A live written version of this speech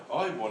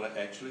I want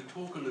to actually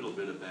talk a little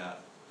bit about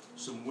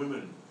some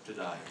women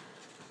today.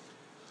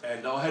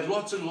 And I had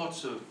lots and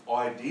lots of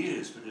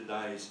ideas for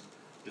today's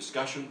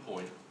discussion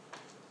point.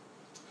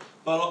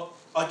 But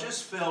I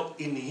just felt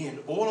in the end,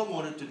 all I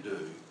wanted to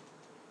do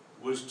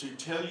was to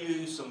tell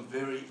you some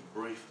very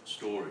brief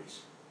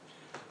stories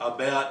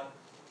about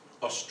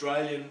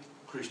Australian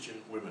Christian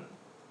women.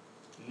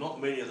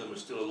 Not many of them are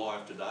still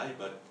alive today,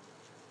 but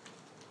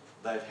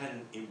they've had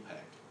an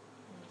impact.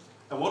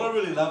 And what I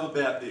really love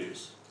about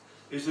this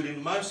is that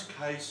in most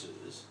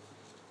cases,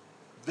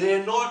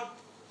 they're not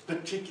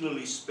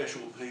particularly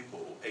special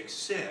people,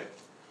 except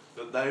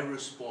that they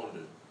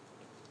responded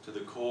to the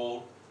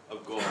call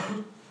of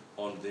God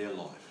on their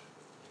life.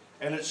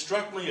 And it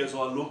struck me as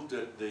I looked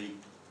at the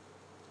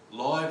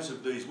lives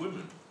of these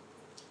women,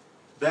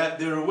 that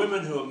there are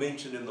women who are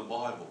mentioned in the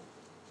Bible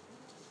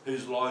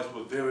whose lives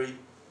were very,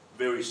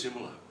 very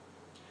similar.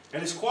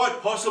 And it's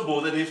quite possible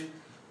that if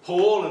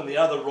Paul and the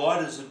other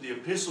writers of the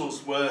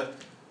epistles were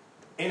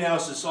in our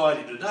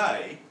society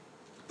today,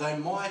 they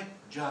might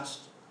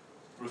just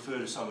refer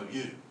to some of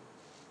you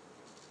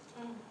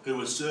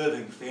who are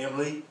serving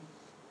family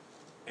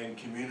and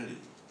community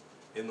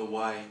in the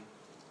way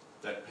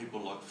that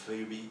people like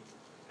Phoebe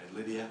and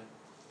Lydia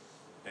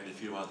and a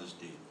few others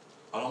did.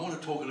 And I want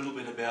to talk a little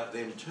bit about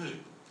them too,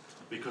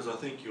 because I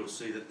think you'll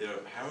see that there are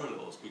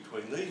parallels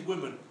between these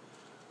women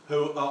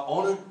who are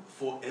honoured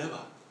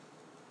forever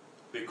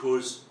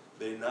because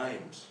their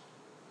names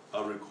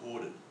are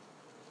recorded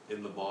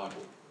in the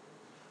Bible.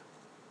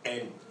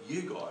 And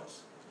you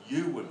guys,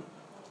 you women,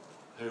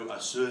 who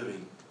are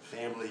serving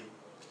family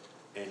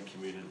and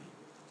community.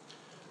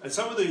 And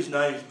some of these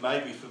names may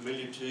be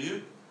familiar to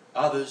you,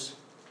 others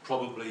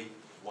probably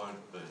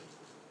won't be.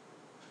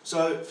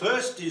 So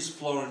first is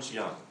Florence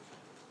Young,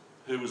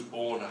 who was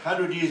born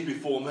 100 years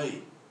before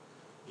me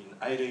in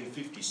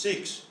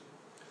 1856,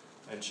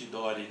 and she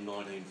died in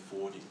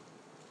 1940.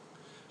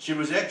 She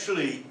was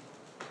actually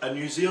a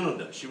New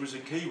Zealander. She was a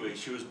Kiwi.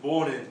 She was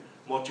born in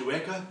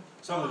Motueka.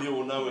 Some of you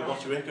will know where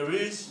Motueka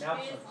is.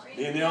 Nelson.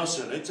 Near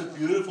Nelson. It's a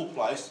beautiful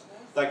place.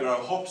 They grow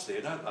hops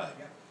there, don't they?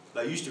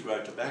 They used to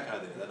grow tobacco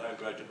there. They don't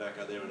grow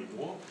tobacco there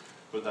anymore,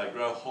 but they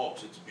grow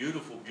hops. It's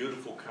beautiful,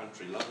 beautiful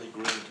country, lovely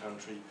green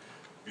country,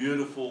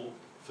 beautiful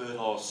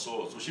fertile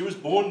soils. Well, she was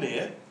born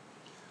there.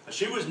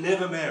 She was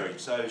never married,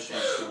 so she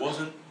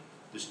wasn't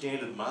the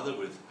standard mother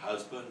with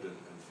husband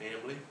and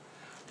family,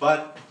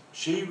 but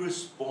she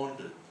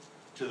responded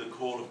to the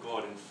call of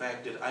God. In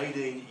fact, at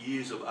 18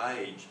 years of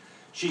age,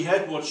 she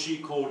had what she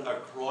called a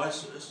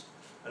crisis,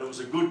 and it was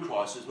a good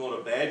crisis, not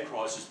a bad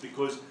crisis,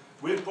 because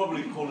we'd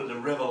probably call it a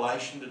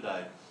revelation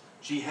today.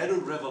 She had a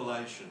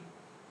revelation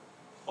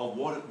of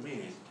what it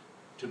meant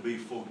to be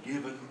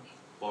forgiven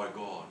by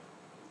God.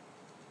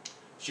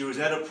 She was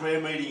at a prayer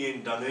meeting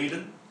in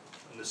Dunedin,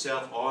 in the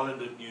South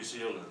Island of New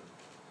Zealand,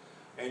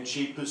 and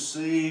she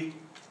perceived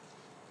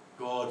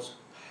God's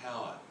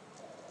power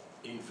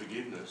in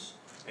forgiveness,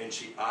 and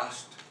she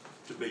asked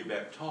to be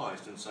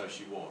baptised, and so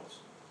she was.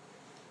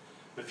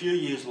 A few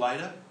years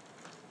later,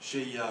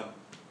 she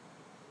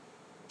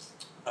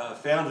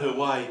found her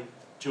way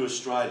to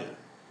Australia.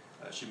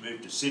 She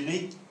moved to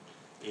Sydney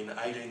in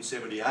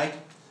 1878,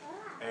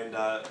 and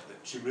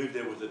she moved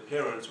there with her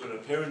parents. When her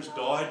parents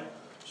died,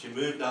 she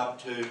moved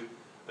up to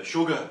a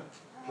sugar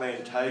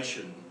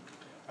plantation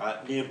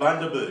near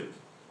Bundaberg,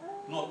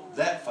 not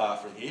that far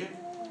from here.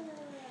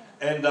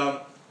 And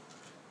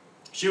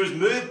she was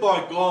moved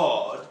by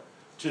God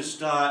to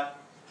start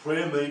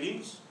prayer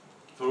meetings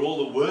for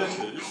all the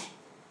workers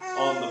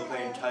on the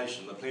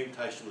plantation. The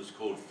plantation was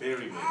called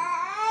Ferryman.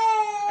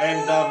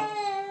 And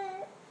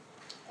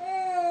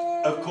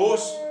of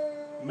course,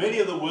 many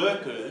of the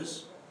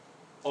workers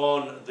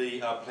on the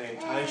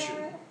plantation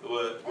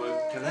were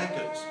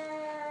Kanakas.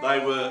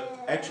 They were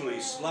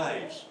actually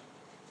slaves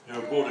who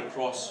were brought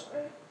across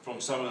from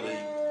some of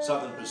the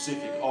southern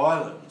Pacific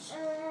islands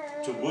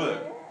to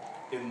work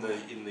in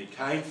the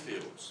cane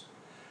fields.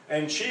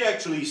 And she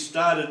actually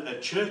started a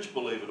church,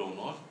 believe it or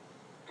not.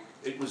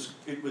 It was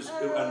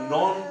a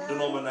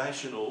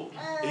non-denominational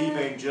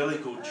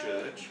evangelical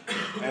church,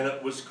 and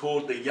it was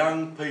called the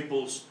Young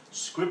People's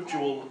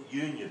Scriptural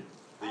Union.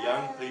 The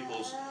Young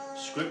People's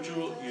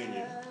Scriptural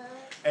Union.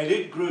 And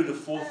it grew to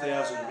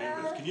 4,000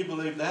 members. Can you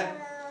believe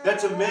that?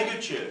 That's a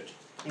mega church.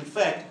 In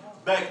fact,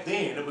 back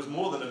then it was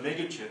more than a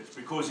mega church,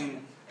 because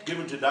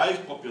given today's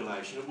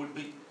population, it would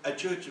be a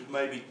church of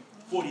maybe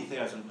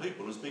 40,000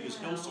 people, as big as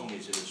Hillsong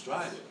is in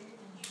Australia.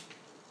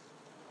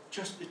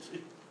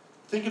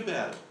 Think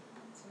about it.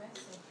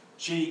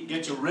 She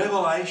gets a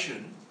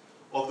revelation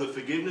of the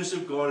forgiveness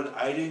of God at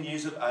 18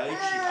 years of age.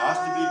 She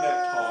asked to be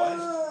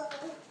baptised.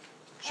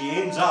 She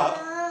ends up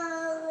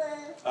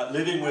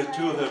living with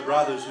two of her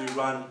brothers who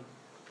run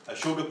a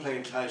sugar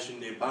plantation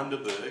near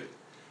Bundaberg,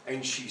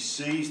 and she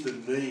sees the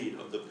need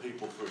of the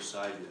people for a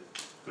saviour,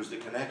 because the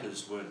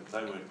Kanakas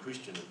weren't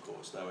Christian, of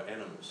course, they were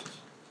animists.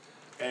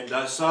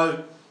 And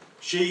so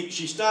she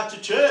starts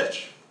a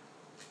church.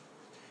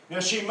 Now,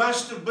 she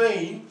must have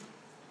been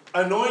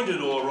anointed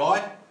all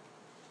right,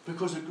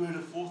 because it grew to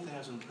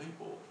 4,000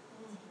 people.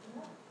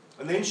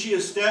 And then she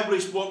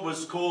established what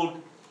was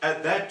called,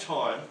 at that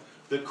time,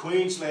 the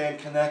Queensland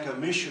Kanaka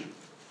Mission.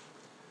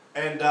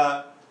 And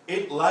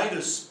it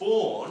later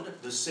spawned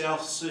the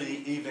South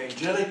Sea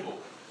Evangelical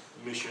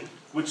Mission,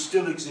 which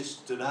still exists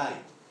today.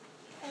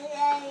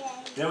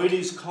 Now it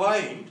is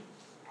claimed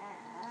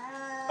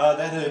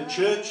that her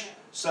church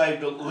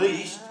saved at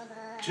least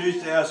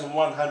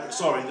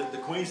 2,100, that the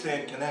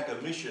Queensland Kanaka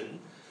Mission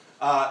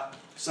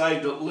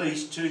saved at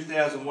least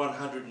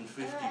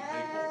 2,150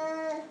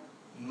 people,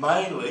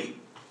 mainly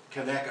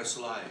Kanaka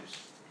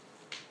slaves.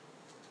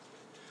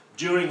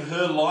 During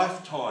her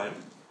lifetime,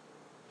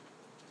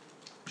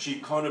 she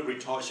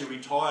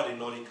retired in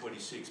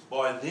 1926.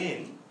 By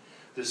then,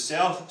 the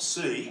South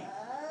Sea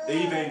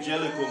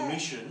Evangelical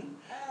Mission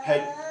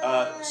had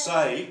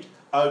saved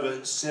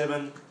over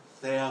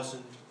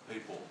 7,000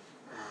 people.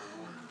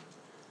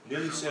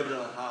 Nearly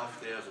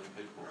 7,500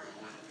 people.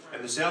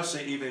 And the South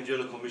Sea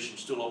Evangelical Mission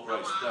still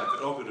operates today.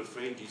 But I've got a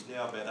friend, he's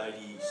now about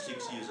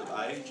 86 years of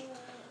age.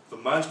 For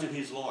most of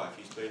his life,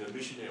 he's been a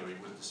missionary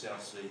with the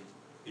South Sea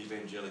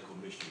Evangelical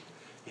Mission.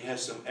 He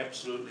has some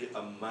absolutely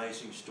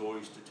amazing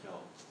stories to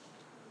tell.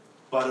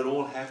 But it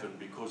all happened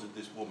because of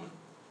this woman,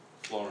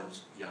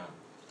 Florence Young.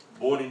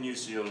 Born in New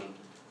Zealand,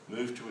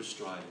 moved to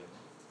Australia,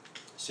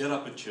 set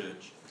up a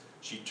church.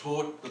 She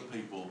taught the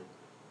people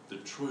the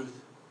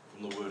truth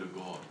from the Word of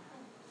God.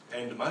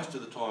 And most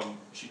of the time,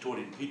 she taught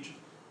in Pidgin.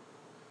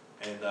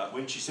 And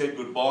when she said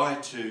goodbye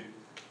to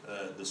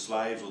the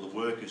slaves or the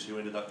workers who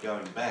ended up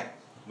going back,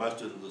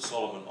 most of them the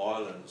Solomon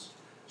Islands,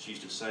 she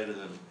used to say to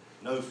them,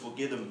 "No,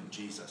 forget them,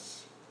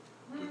 Jesus,"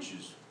 which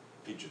is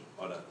Pidgin.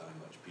 I don't know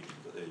much Pidgin,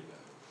 but there you go.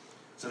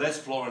 So that's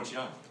Florence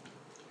Young.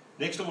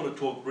 Next, I want to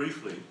talk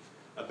briefly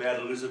about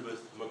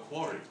Elizabeth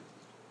Macquarie.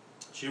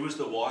 She was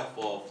the wife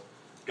of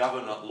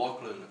Governor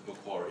Lachlan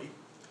Macquarie.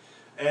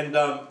 And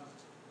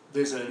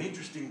there's an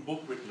interesting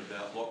book written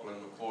about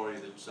Lachlan Macquarie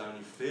that's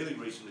only fairly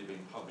recently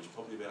been published,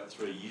 probably about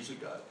 3 years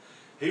ago.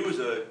 He was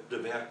a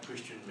devout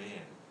Christian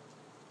man.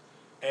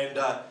 And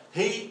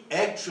he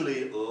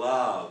actually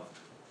loved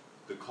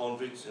the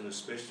convicts and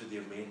especially the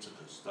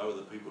emancipists. They were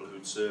the people who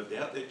had served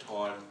out their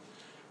time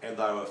and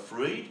they were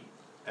freed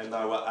and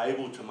they were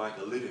able to make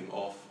a living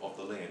off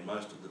the land.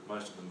 Most of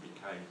them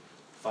became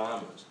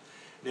farmers.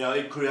 Now,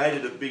 it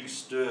created a big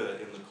stir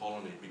in the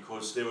colony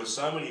because there were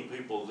so many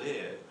people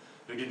there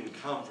who didn't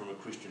come from a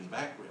Christian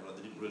background, or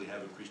they didn't really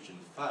have a Christian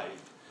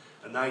faith,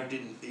 and they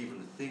didn't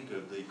even think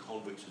of the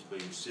convicts as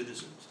being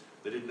citizens.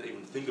 They didn't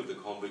even think of the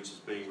convicts as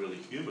being really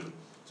human.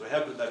 So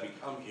how could they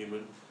become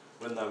human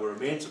when they were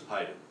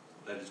emancipated?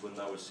 That is, when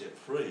they were set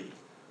free,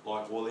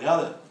 like all the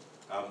other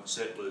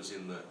settlers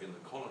in the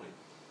colony.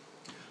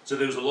 So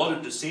there was a lot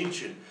of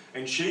dissension,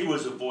 and she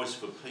was a voice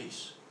for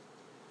peace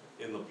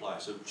in the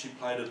place. So she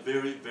played a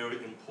very, very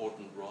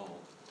important role.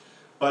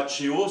 But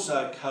she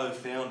also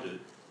co-founded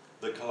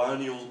the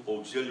Colonial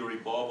Auxiliary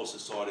Bible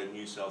Society of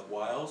New South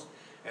Wales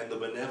and the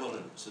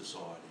Benevolent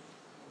Society.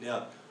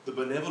 Now, the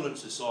Benevolent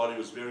Society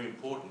was very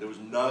important. There was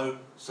no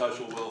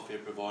social welfare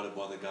provided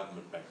by the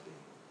government back then.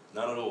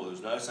 None at all. There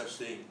was no such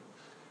thing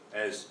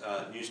as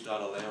New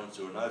Start allowance.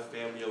 There were no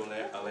family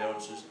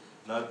allowances,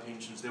 no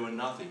pensions. There were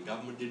nothing.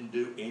 Government didn't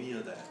do any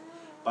of that.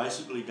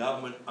 Basically,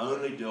 government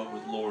only dealt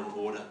with law and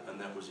order,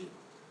 and that was it.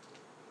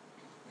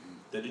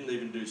 They didn't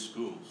even do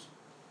schools.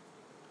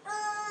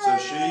 So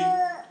she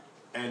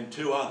and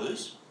two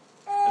others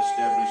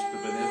established the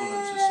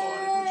Benevolent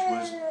Society, which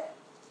was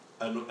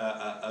an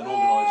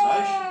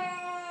organisation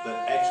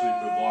that actually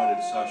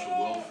provided social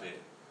welfare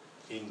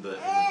in the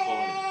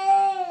colony.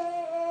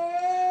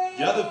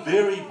 The other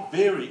very,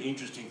 very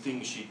interesting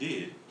thing she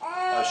did,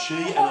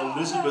 she and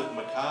Elizabeth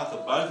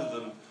MacArthur, both of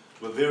them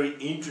were very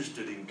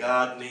interested in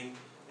gardening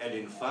and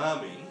in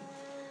farming.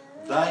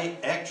 They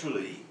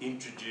actually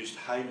introduced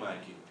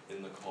haymaking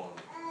in the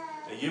colony.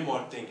 Now you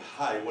might think,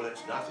 hay, well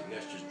that's nothing,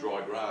 that's just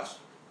dry grass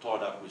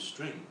tied up with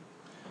string.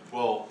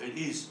 Well, it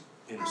is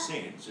in a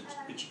sense.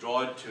 It's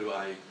dried to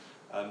a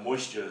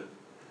moisture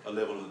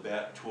level of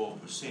about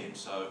 12%,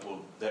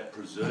 so that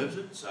preserves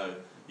it, so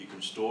you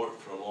can store it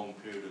for a long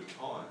period of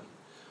time.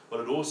 But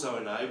it also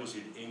enables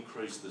you to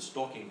increase the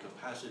stocking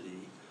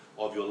capacity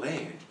of your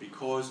land,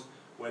 because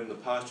when the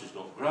pasture's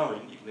not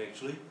growing, you can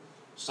actually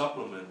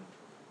supplement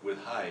with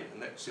hay,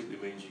 and that simply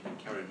means you can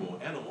carry more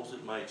animals.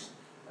 It makes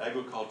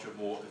agriculture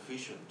more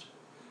efficient.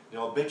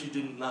 Now, I bet you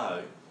didn't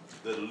know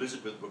that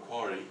Elizabeth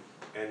Macquarie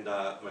and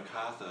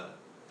MacArthur,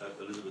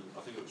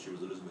 I think she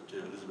was Elizabeth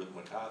too, Elizabeth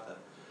MacArthur,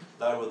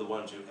 they were the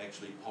ones who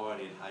actually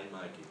pioneered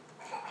haymaking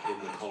in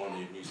the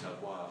colony of New South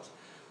Wales.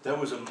 That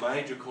was a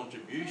major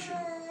contribution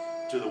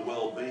to the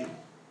well-being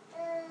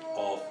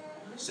of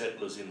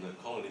settlers in the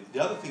colony.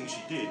 The other thing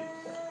she did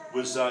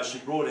was she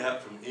brought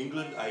out from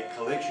England a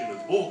collection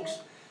of books,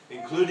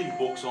 including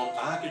books on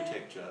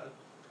architecture,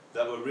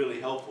 that were really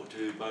helpful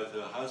to both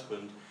her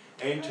husband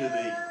and to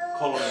the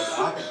colony's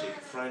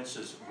architect,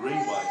 Francis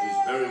Greenway,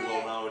 who's very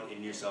well known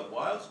in New South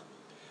Wales.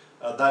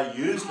 They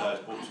used those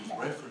books as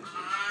references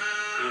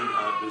in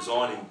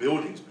designing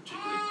buildings,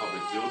 particularly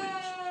public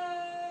buildings.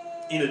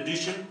 In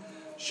addition,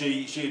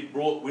 she had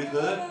brought with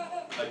her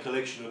a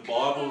collection of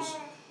Bibles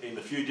in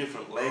a few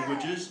different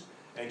languages,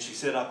 and she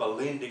set up a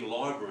lending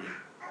library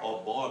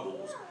of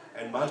Bibles,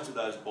 and most of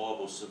those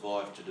Bibles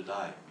survive to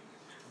today.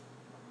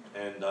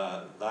 And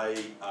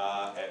they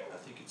are at, I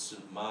think it's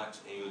St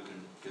Mark's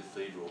Anglican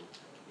Cathedral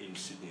in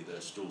Sydney.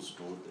 They're still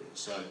stored there.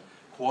 So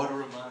quite a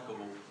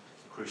remarkable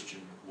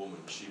Christian woman.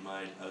 She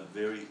made a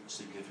very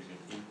significant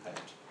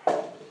impact.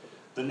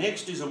 The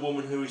next is a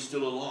woman who is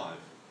still alive.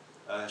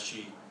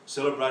 She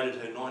celebrated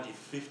her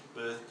 95th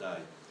birthday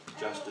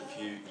just a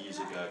few years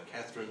ago.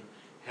 Catherine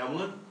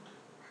Hamlin,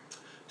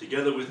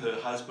 together with her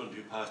husband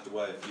who passed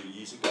away a few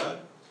years ago.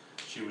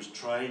 She was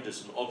trained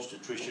as an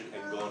obstetrician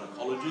and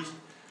gynaecologist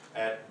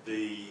at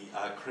the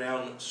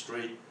Crown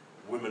Street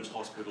Women's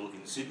Hospital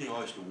in Sydney.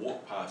 I used to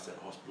walk past that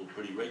hospital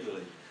pretty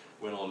regularly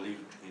when I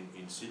lived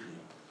in Sydney.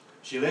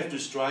 She left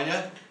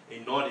Australia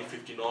in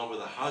 1959 with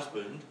her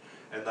husband,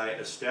 and they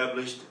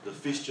established the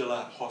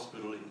Fistula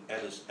Hospital in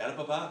Addis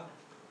Ababa,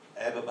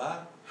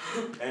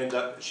 and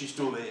she's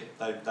still there.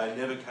 They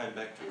never came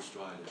back to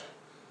Australia.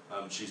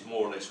 She's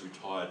more or less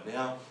retired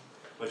now,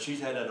 but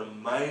she's had an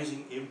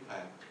amazing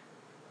impact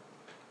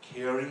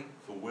caring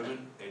for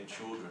women and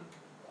children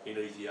in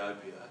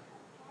Ethiopia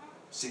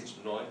since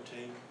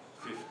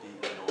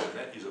 1959.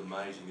 That is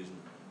amazing,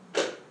 isn't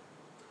it?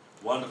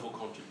 Wonderful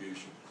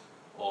contribution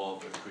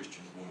of a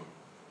Christian woman.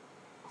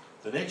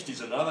 The next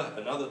is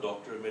another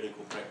doctor, a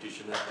medical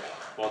practitioner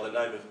by the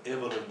name of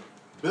Evelyn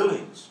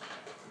Billings,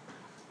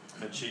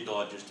 and she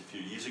died just a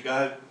few years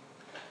ago.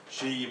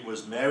 She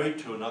was married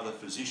to another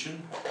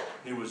physician.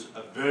 He was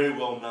a very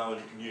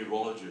well-known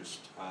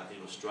neurologist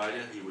in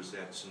Australia. He was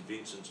at St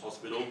Vincent's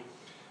Hospital,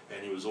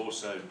 and he was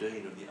also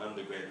Dean of the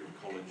Undergraduate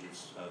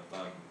Colleges of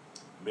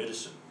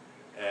Medicine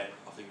at,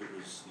 I think it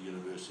was the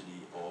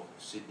University of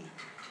Sydney.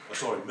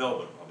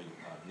 Melbourne,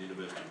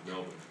 University of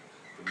Melbourne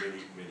for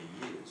many,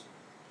 many years.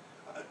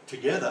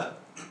 Together,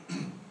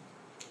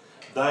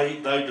 they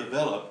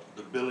developed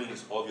the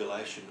Billings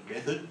ovulation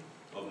method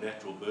of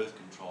natural birth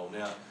control.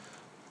 Now,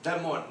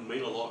 that might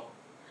mean a lot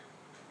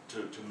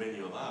to many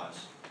of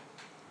us,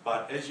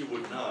 but as you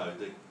would know,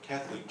 the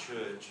Catholic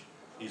Church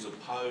is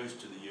opposed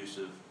to the use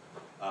of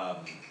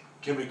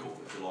chemical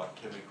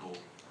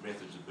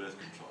methods of birth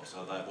control.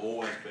 So they've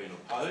always been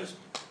opposed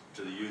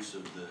to the use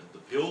of the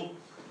pill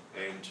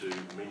and to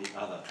many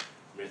other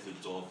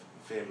methods of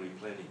family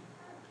planning.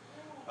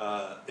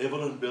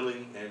 Evelyn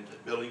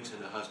Billings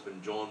and her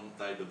husband John,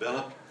 they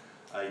developed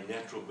a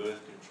natural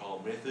birth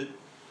control method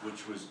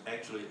which was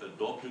actually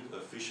adopted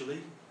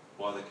officially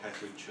by the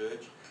Catholic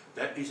Church.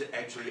 That is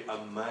actually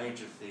a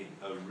major thing,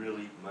 a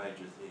really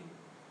major thing.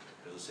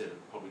 As I said,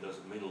 it probably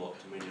doesn't mean a lot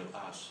to many of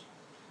us.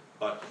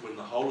 But when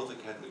the whole of the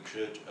Catholic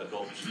Church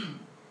adopts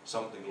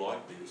something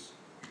like this,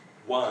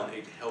 one,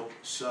 it helped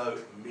so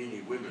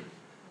many women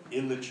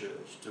in the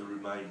church to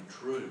remain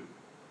true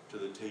to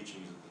the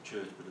teachings of the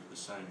church, but at the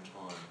same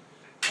time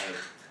have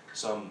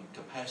some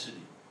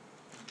capacity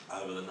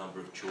over the number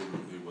of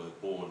children who were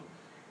born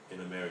in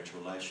a marriage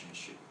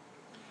relationship.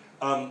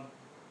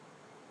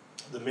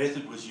 The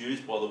method was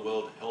used by the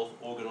World Health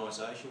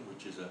Organization,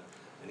 which is an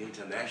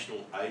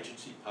international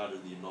agency, part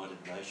of the United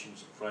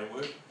Nations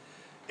framework,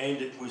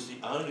 and it was the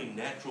only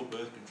natural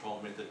birth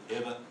control method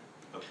ever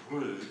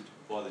approved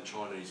by the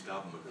Chinese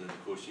government. And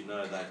of course, you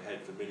know they've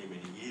had for many,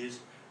 many years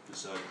the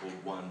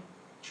so-called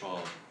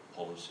one-child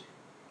policy.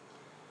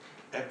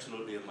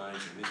 Absolutely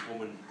amazing. This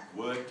woman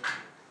worked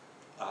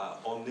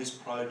on this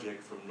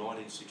project from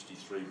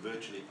 1963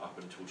 virtually up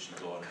until she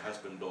died. Her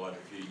husband died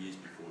a few years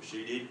before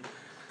she did.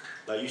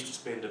 They used to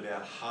spend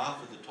about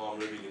half of the time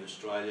living in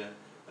Australia,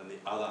 and the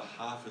other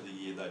half of the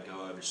year they'd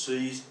go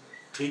overseas,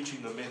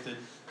 teaching the method,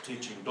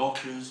 teaching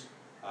doctors,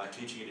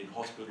 teaching it in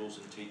hospitals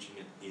and teaching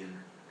it in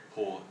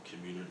poor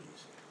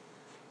communities.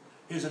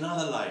 Here's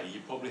another lady, you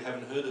probably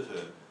haven't heard of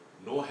her,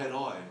 nor had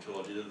I until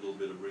I did a little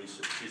bit of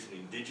research. She's an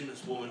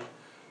Indigenous woman.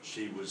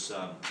 She was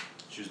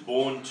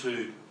born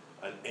to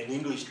an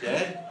English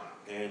dad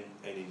and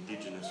an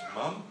Indigenous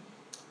mum.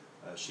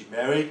 She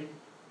married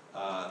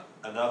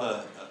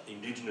another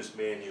Indigenous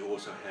man who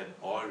also had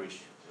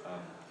Irish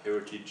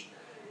heritage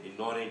in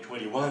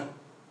 1921.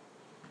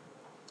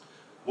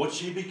 What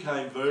she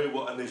became very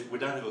well, and we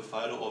don't have a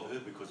photo of her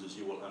because, as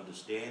you will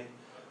understand,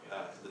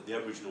 the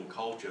Aboriginal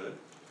culture,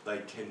 they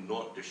tend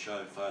not to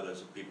show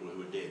photos of people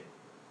who are dead.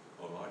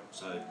 All right,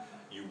 so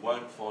you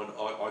won't find,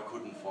 I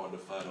couldn't find a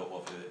photo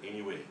of her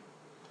anywhere.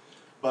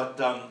 But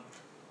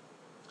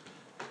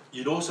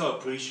you'd also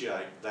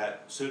appreciate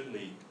that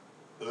certainly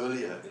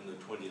earlier in the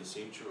 20th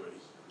century,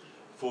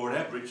 for an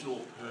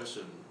Aboriginal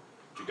person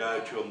to go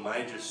to a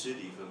major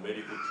city for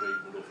medical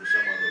treatment or for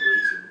some other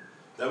reason,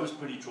 that was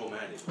pretty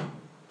traumatic,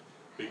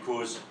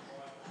 because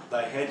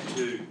they had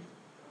to,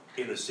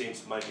 in a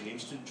sense, make an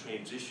instant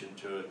transition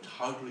to a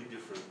totally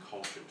different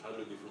culture,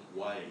 totally different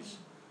ways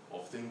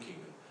of thinking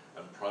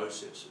and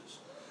processes.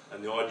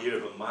 And the idea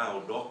of a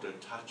male doctor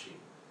touching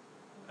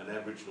an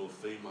Aboriginal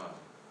female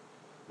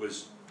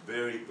was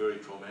very, very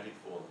traumatic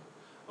for them.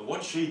 And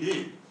what she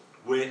did,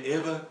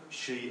 wherever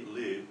she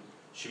lived,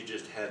 she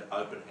just had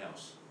open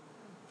house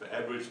for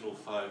Aboriginal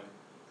folk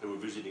who were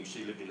visiting.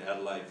 She lived in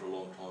Adelaide for a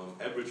long time.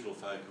 Aboriginal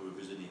folk who were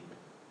visiting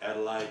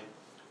Adelaide.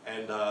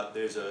 And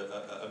there's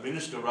a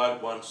minister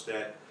wrote once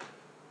that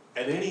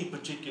at any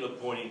particular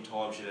point in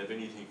time she'd have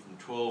anything from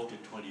 12 to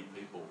 20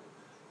 people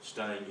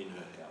staying in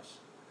her house.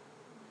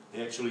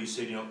 He actually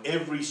said, you know,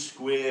 every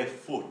square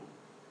foot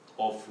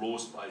of floor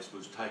space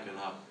was taken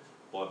up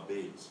by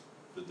beds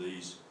for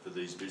these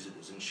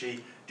visitors. And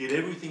she did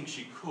everything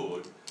she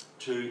could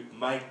to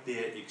make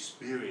their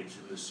experience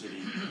in the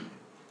city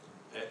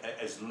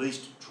as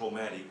least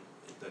traumatic,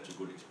 if that's a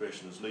good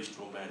expression, as least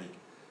traumatic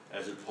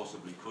as it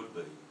possibly could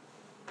be.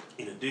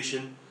 In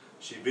addition,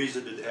 she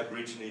visited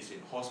Aborigines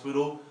in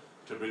hospital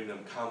to bring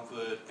them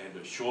comfort and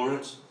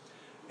assurance,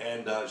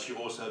 and she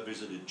also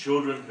visited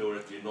children who were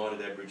at the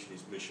United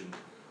Aborigines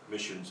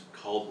Mission's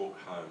Colebrook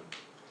home.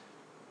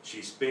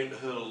 She spent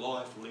her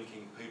life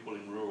linking people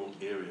in rural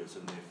areas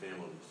and their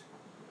families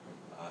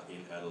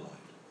in Adelaide.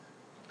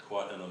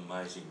 Quite an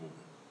amazing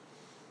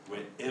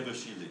woman. Wherever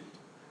she lived,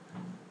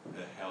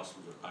 her house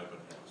was an open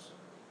house.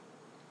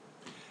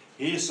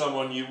 Here's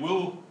someone you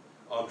will,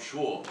 I'm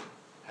sure,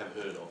 have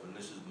heard of, and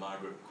this is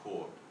Margaret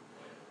Court.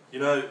 You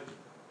know,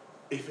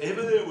 if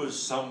ever there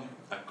was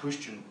a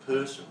Christian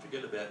person,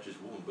 forget about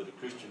just woman, but a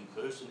Christian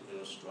person in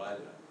Australia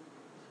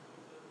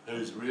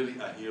who's really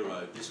a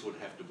hero, this would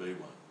have to be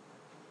one.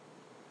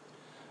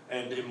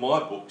 And in my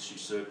book, she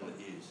certainly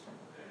is.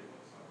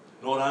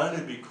 Not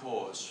only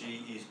because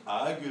she is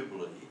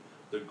arguably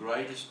the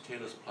greatest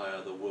tennis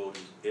player the world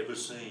has ever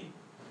seen,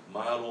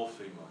 male or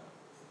female,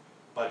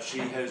 but she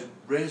has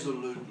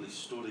resolutely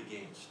stood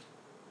against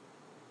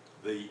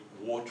the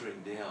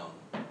watering down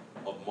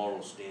of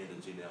moral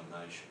standards in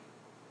our nation.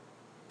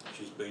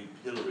 She's been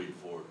pilloried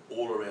for it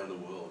all around the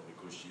world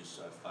because she is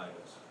so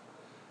famous.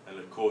 And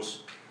of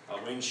course,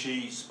 when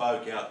she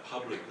spoke out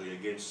publicly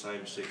against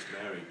same-sex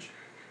marriage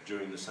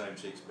during the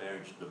same-sex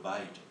marriage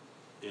debate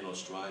in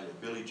Australia,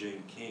 Billie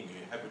Jean King,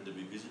 who happened to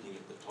be visiting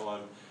at the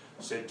time,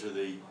 said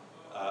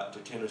to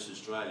Tennis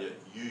Australia,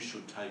 "You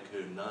should take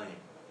her name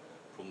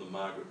from the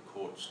Margaret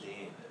Court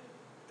stand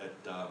at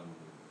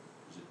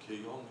is it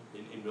Kooyong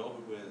in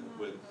Melbourne,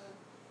 where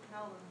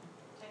Melbourne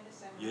Tennis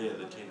Centre. Yeah,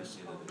 the tennis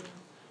centre there.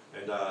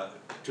 And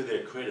to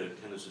their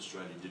credit, Tennis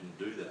Australia didn't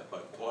do that,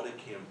 but quite a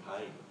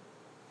campaign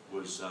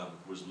was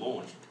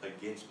launched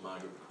against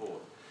Margaret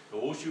Court.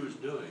 And all she was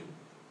doing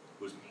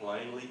was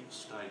plainly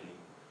stating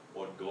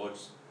what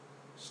God's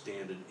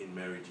standard in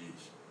marriage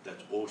is.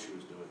 That's all she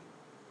was doing.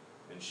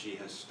 And she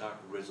has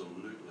stuck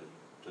resolutely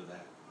to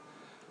that.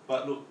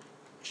 But look,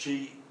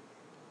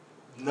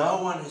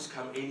 no one has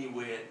come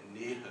anywhere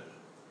near her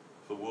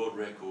for world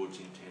records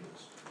in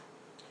tennis.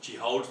 She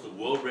holds the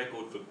world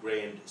record for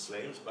Grand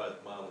Slams,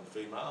 both male and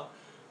female.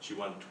 She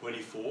won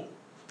 24.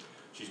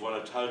 She's won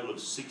a total of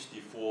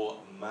 64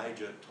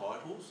 major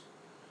titles.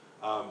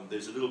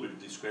 There's a little bit of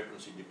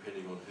discrepancy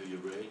depending on who you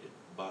read,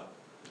 but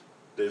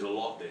there's a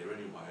lot there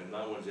anyway, and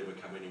no one's ever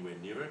come anywhere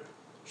near it.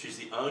 She's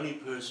the only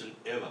person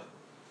ever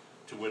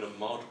to win a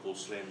multiple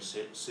slam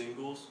set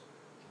singles,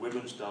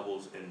 women's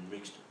doubles and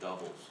mixed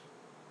doubles.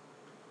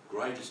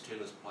 Greatest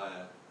tennis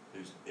player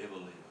who's ever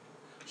lived.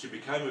 She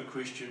became a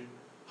Christian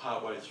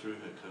partway through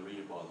her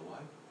career, by the way.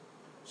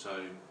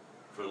 So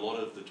for a lot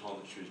of the time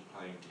that she was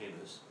playing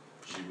tennis,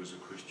 she was a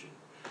Christian.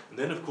 And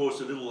then, of course,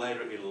 a little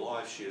later in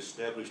life, she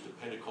established a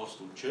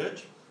Pentecostal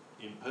church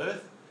in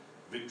Perth,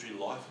 Victory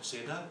Life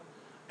Centre,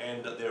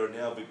 and there are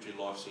now Victory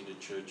Life Centre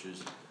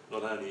churches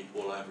not only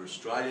all over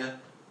Australia,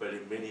 but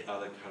in many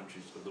other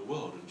countries of the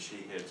world, and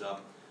she heads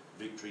up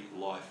Victory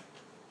Life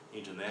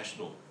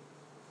International.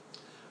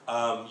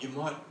 You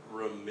might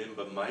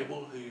remember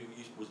Mabel, who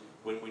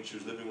when she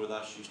was living with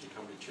us, she used to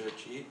come to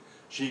church here.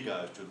 She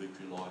goes to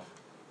Victory Life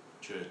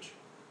Church,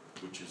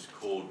 which is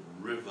called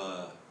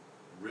River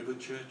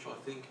Church, I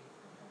think,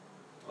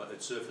 at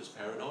Surfers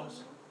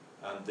Paradise.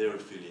 They're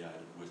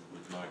affiliated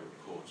with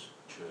Margaret Court's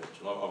church.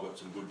 And I've got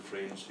some good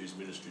friends whose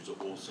ministries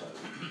are also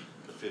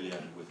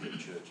affiliated with their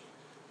church.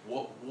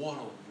 What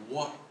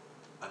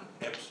an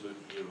absolute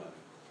hero.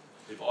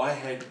 If I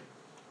had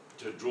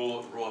to draw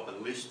up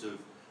a list of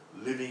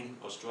living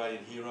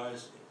Australian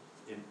heroes,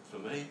 for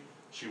me,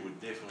 she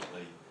would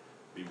definitely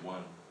be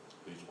one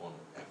who's on.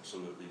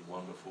 Absolutely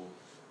wonderful,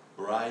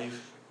 brave.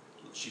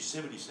 She's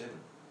 77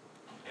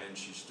 and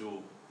she's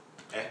still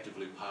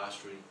actively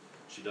pastoring.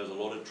 She does a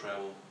lot of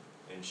travel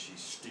and she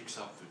sticks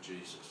up for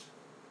Jesus.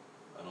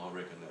 And I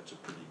reckon that's a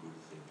pretty good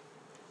thing.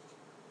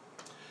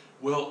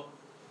 Well,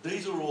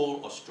 these are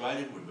all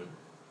Australian women.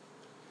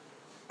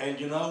 And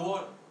you know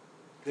what?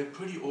 They're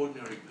pretty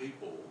ordinary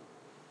people,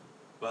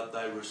 but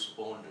they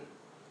responded.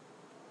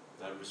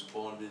 They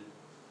responded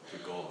to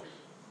God.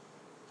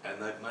 And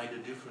they've made a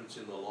difference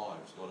in the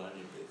lives, not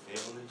only of their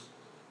families,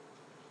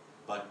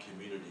 but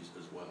communities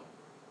as well.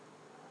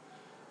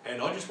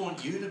 And I just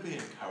want you to be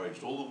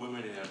encouraged, all the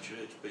women in our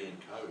church be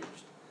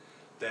encouraged,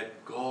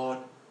 that God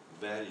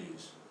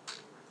values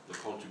the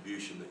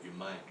contribution that you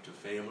make to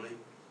family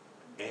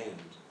and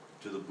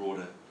to the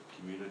broader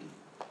community.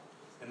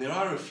 And there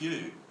are a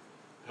few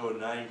who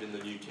are named in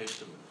the New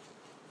Testament.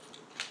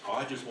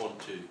 I just want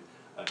to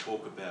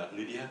talk about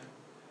Lydia,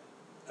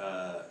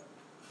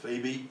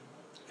 Phoebe,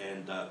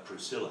 and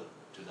Priscilla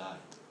today.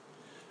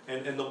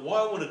 And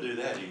why I want to do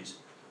that is,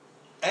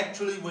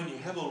 actually when you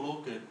have a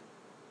look at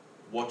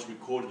what's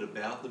recorded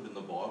about them in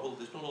the Bible,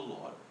 there's not a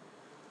lot.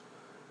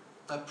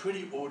 They're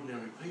pretty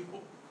ordinary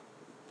people.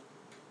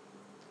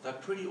 They're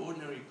pretty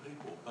ordinary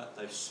people, but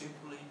they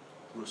simply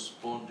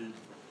responded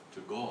to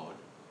God,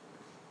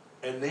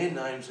 and their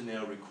names are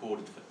now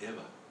recorded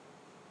forever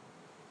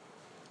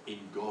in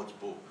God's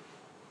book.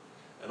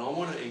 And I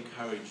want to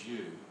encourage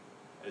you,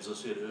 as I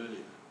said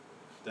earlier,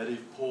 that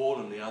if Paul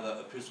and the other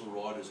epistle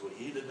writers were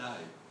here today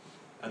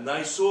and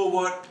they saw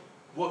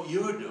what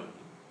you were doing,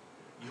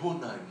 your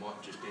name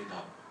might just end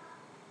up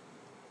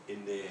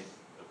in their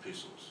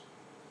epistles.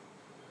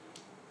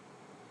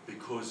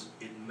 Because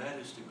it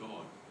matters to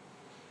God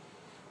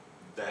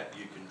that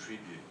you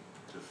contribute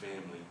to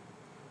family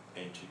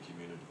and to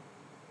community.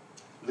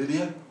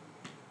 Lydia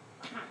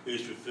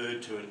is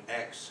referred to in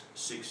Acts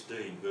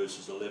 16,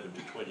 verses 11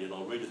 to 20, and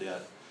I'll read it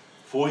out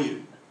for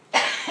you.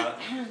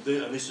 And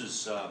this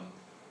is,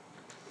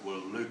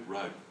 Luke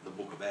wrote the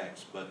book of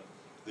Acts, but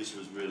this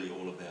was really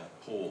all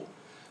about Paul.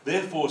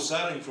 Therefore,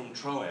 sailing from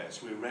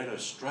Troas, we ran a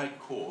straight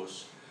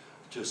course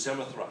to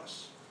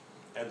Samothrace,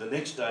 and the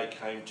next day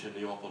came to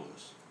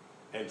Neapolis,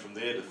 and from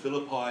there to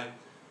Philippi,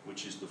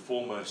 which is the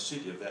foremost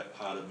city of that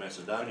part of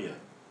Macedonia,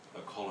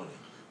 a colony.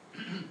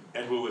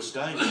 And we were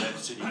staying in that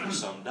city for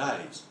some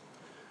days.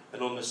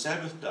 And on the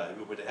Sabbath day,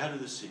 we went out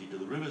of the city to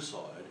the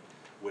riverside,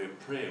 where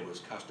prayer was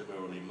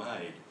customarily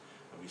made.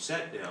 And we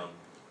sat down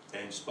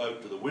and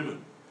spoke to the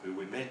women who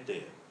we met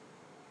there.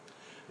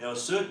 Now a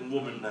certain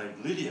woman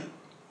named Lydia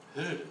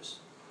heard us.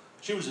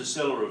 She was a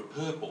seller of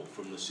purple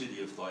from the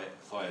city of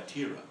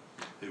Thyatira,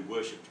 who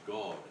worshipped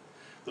God.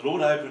 The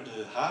Lord opened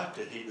her heart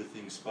to hear the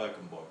things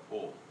spoken by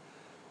Paul.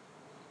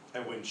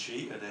 And when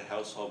she and her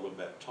household were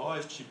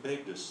baptized, she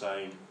begged us,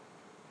 saying,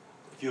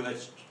 if you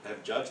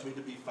have judged me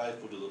to be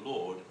faithful to the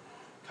Lord,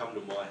 come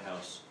to my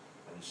house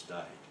and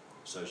stay.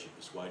 So she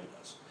persuaded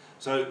us.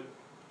 So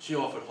she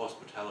offered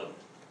hospitality.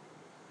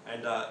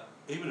 And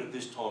even at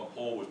this time,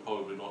 Paul was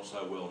probably not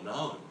so well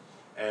known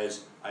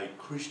as a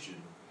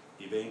Christian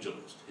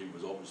evangelist. He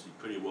was obviously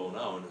pretty well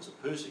known as a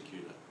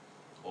persecutor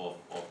of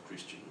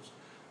Christians.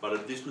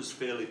 But this was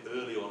fairly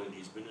early on in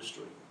his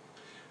ministry.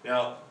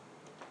 Now,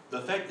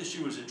 the fact that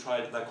she was a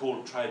trader, they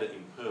called trader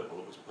in purple,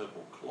 it was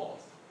purple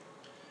cloth.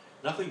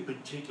 Nothing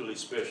particularly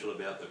special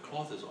about the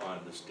cloth as I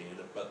understand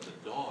it, but the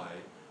dye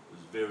was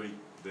very,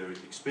 very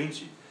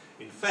expensive.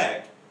 In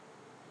fact,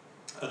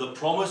 the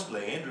promised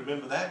land,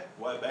 remember that?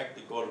 Way back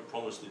that God had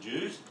promised the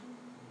Jews?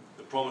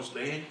 The promised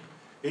land,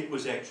 it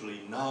was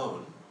actually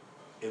known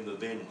in the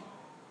then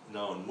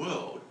known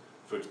world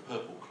for its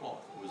purple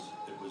cloth.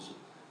 It was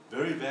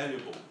very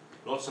valuable,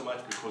 not so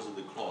much because of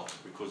the cloth,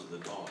 but because of the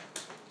dye.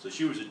 So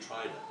she was a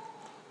trader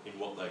in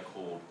what they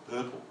called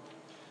purple.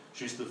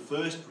 She's the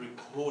first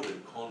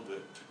recorded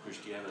convert to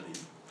Christianity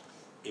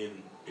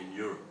in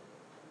Europe.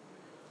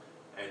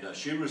 And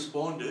she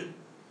responded.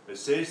 It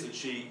says that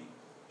she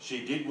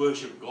did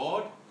worship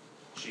God.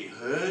 She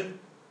heard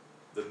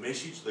the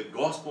message, the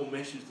gospel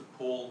message that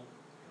Paul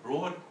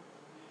brought.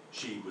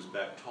 She was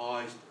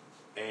baptized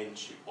and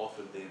she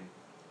offered them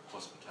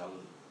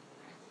hospitality.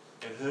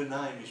 And her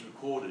name is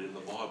recorded in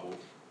the Bible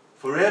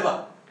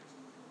forever.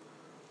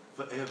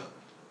 Forever.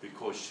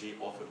 Because she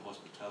offered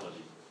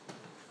hospitality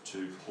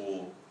to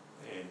Paul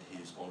and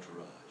his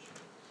entourage.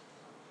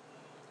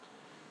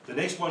 The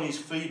next one is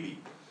Phoebe.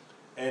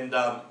 And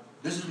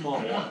this is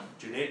my wife.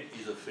 Jeanette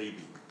is a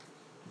Phoebe.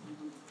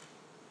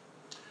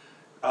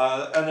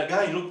 And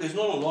again, look, there's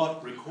not a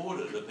lot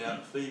recorded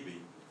about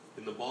Phoebe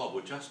in the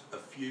Bible, just a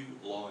few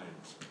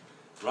lines.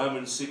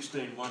 Romans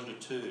 16,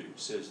 1-2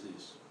 says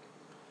this.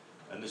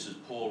 And this is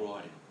Paul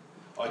writing.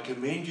 I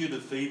commend you to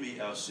Phoebe,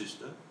 our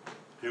sister,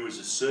 who is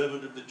a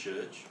servant of the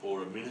church,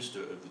 or a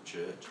minister of the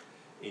church,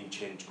 in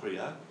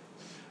Cenchrea,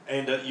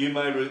 and that you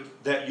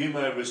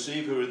may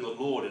receive her in the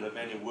Lord in a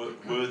manner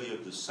worthy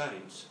of the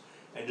saints,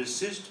 and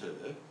assist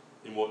her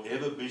in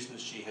whatever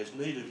business she has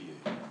need of you.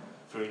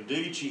 For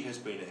indeed she has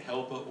been a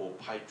helper or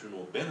patron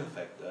or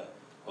benefactor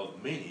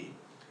of many,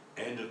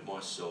 and of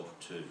myself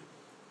too.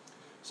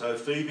 So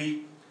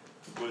Phoebe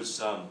was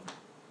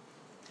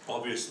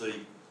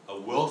obviously a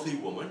wealthy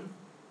woman,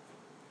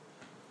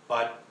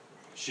 but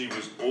she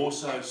was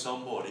also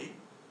somebody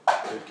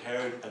who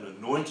carried an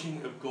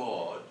anointing of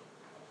God,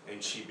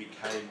 and she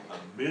became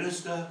a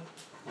minister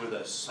with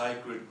a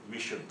sacred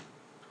mission.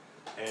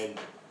 And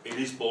it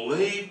is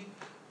believed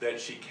that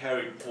she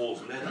carried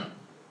Paul's letter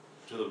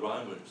to the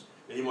Romans.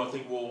 And you might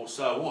think, well,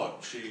 so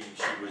what? She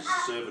was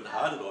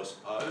servant-hearted, I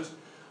suppose.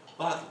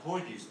 But the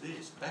point is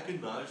this, back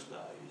in those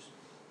days,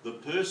 the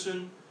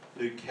person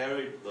who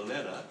carried the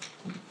letter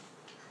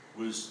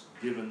was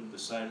given the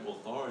same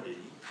authority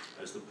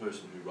as the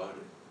person who wrote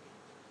it.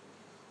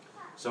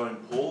 So in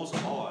Paul's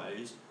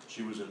eyes,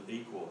 she was an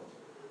equal.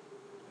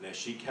 And as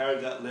she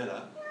carried that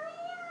letter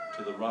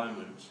to the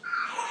Romans,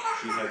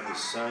 she had the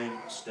same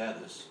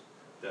status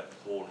that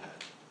Paul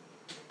had.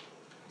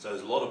 So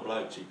there's a lot of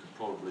blokes you could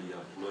probably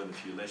learn a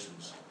few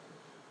lessons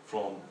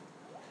from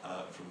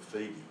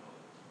Phoebe.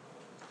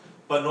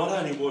 But not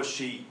only was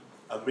she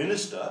a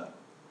minister,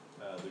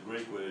 the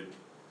Greek word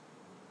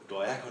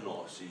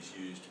diakonos is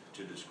used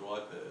to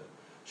describe her,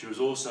 she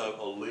was also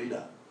a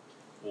leader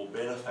or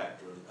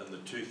benefactor, and the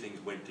two things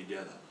went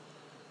together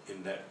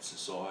in that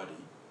society.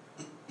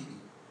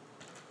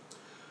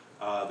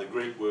 The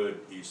Greek word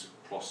is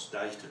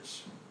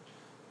prostatus.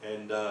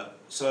 And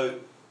so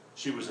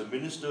she was a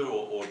minister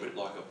or a bit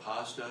like a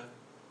pastor.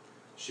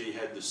 She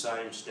had the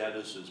same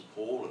status as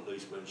Paul, at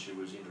least when she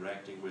was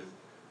interacting with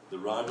the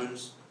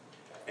Romans,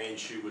 and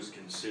she was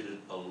considered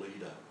a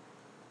leader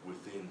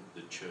within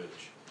the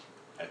church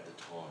at the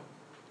time.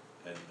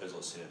 And as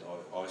I said,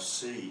 I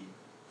see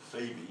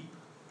Phoebe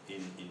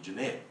in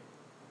Jeanette.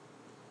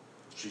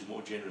 She's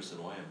more generous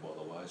than I am, by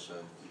the way, so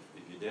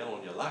if you're down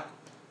on your luck,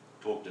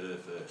 talk to her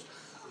first.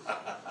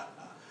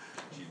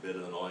 She's better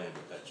than I am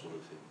at that sort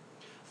of thing.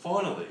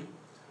 Finally,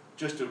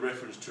 just a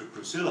reference to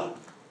Priscilla.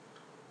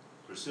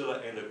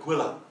 Priscilla and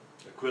Aquila.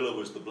 Aquila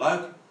was the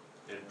bloke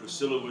and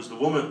Priscilla was the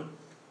woman.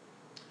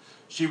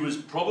 She was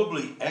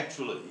probably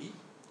actually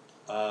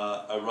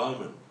a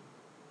Roman.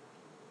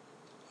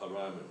 A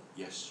Roman,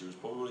 yes, she was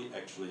probably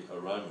actually a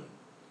Roman,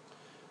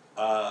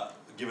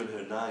 given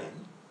her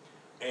name.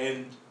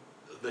 And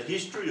the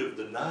history of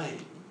the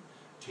name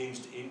tends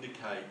to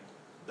indicate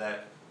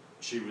that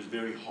she was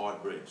very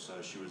high-bred,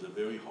 so she was a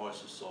very high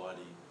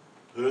society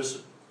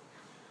person.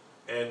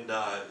 And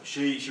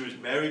she was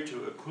married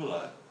to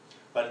Aquila,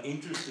 but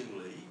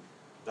interestingly,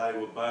 they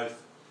were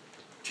both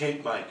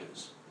tent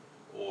makers,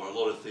 or a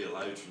lot of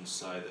theologians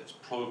say that's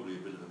probably a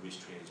bit of a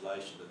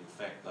mistranslation, that in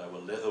fact they were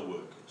leather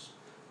workers,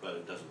 but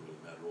it doesn't really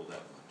matter all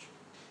that much.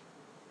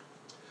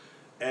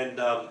 And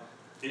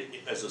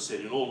as I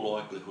said, in all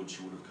likelihood,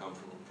 she would have come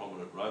from a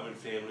prominent Roman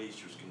family.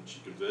 She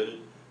converted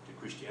to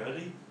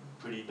Christianity,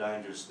 pretty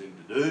dangerous thing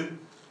to do,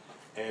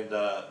 and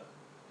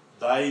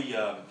they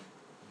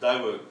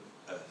were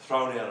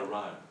thrown out of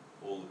Rome.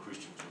 All the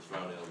Christians were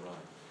thrown out of Rome.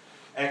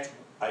 Acts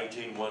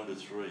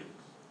 18:1-3.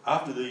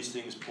 After these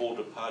things, Paul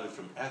departed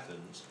from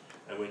Athens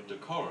and went to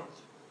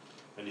Corinth,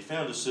 and he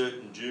found a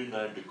certain Jew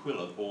named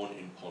Aquila, born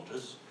in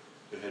Pontus,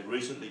 who had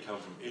recently come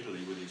from Italy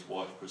with his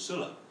wife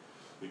Priscilla,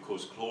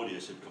 because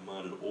Claudius had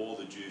commanded all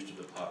the Jews to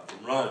depart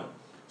from Rome.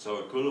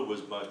 So Aquila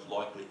was most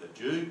likely a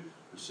Jew,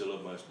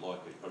 Priscilla most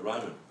likely a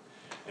Roman,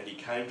 and he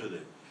came to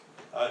them.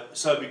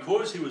 So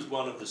because he was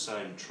one of the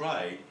same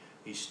trade,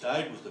 he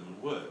stayed with them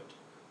and worked,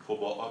 for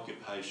by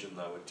occupation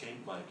they were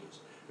tent makers.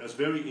 Now it's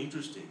very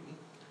interesting,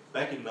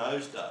 back in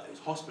those days,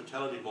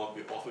 hospitality might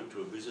be offered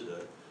to a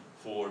visitor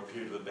for a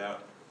period of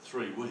about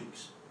 3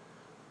 weeks.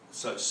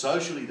 So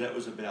socially that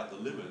was about the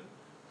limit.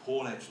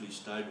 Paul actually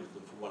stayed with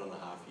them for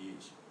 1.5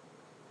 years.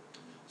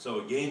 So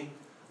again,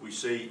 we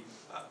see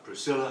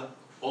Priscilla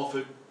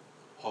offered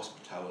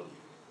hospitality.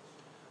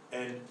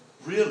 And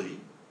really,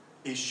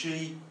 is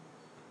she,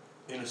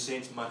 in a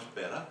sense, much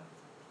better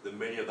than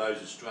many of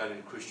those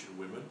Australian Christian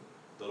women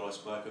that I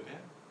spoke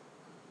about?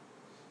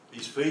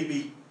 Is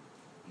Phoebe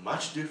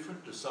much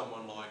different to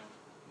someone like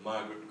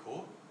Margaret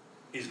Court?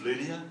 Is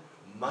Lydia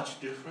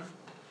much different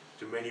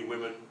to many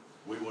women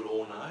we would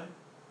all know?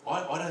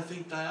 I don't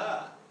think they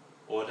are,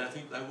 or I don't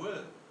think they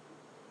were.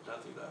 I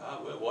don't think they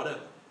are, well,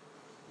 whatever.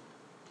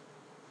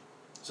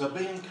 So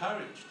be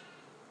encouraged.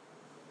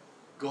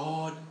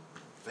 God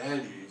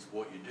values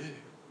what you do.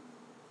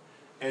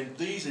 And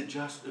these are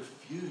just a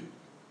few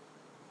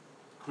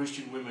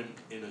Christian women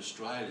in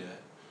Australia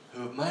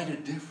who have made a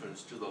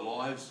difference to the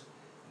lives,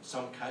 in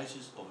some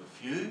cases, of a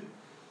few,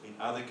 in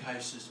other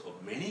cases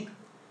of many,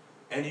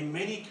 and in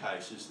many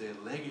cases their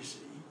legacy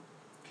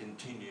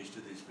continues to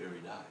this very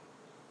day.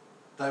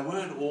 They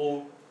weren't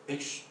all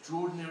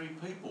extraordinary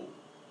people.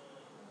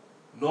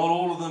 Not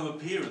all of them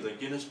appear in the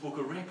Guinness Book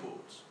of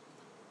Records.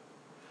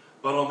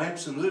 But I'm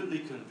absolutely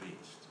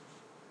convinced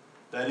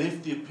that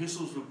if the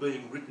epistles were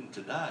being written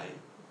today,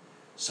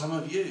 some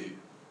of you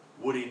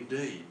would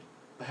indeed,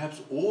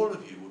 perhaps all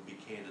of you would be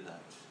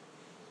candidates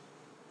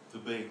for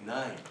being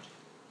named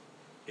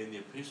in the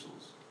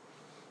epistles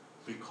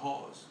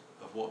because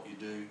of what you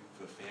do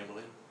for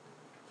family,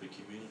 for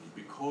community,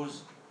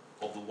 because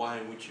of the way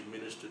in which you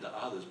minister to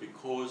others,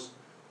 because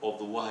of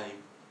the way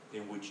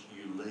in which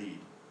you lead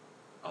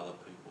other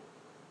people.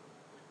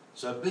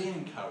 So be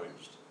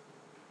encouraged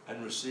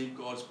and receive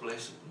God's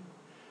blessing.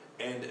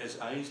 And as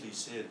Ainsley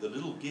said, the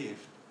little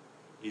gift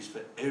is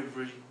for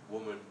every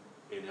woman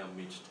in our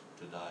midst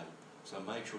today. So make sure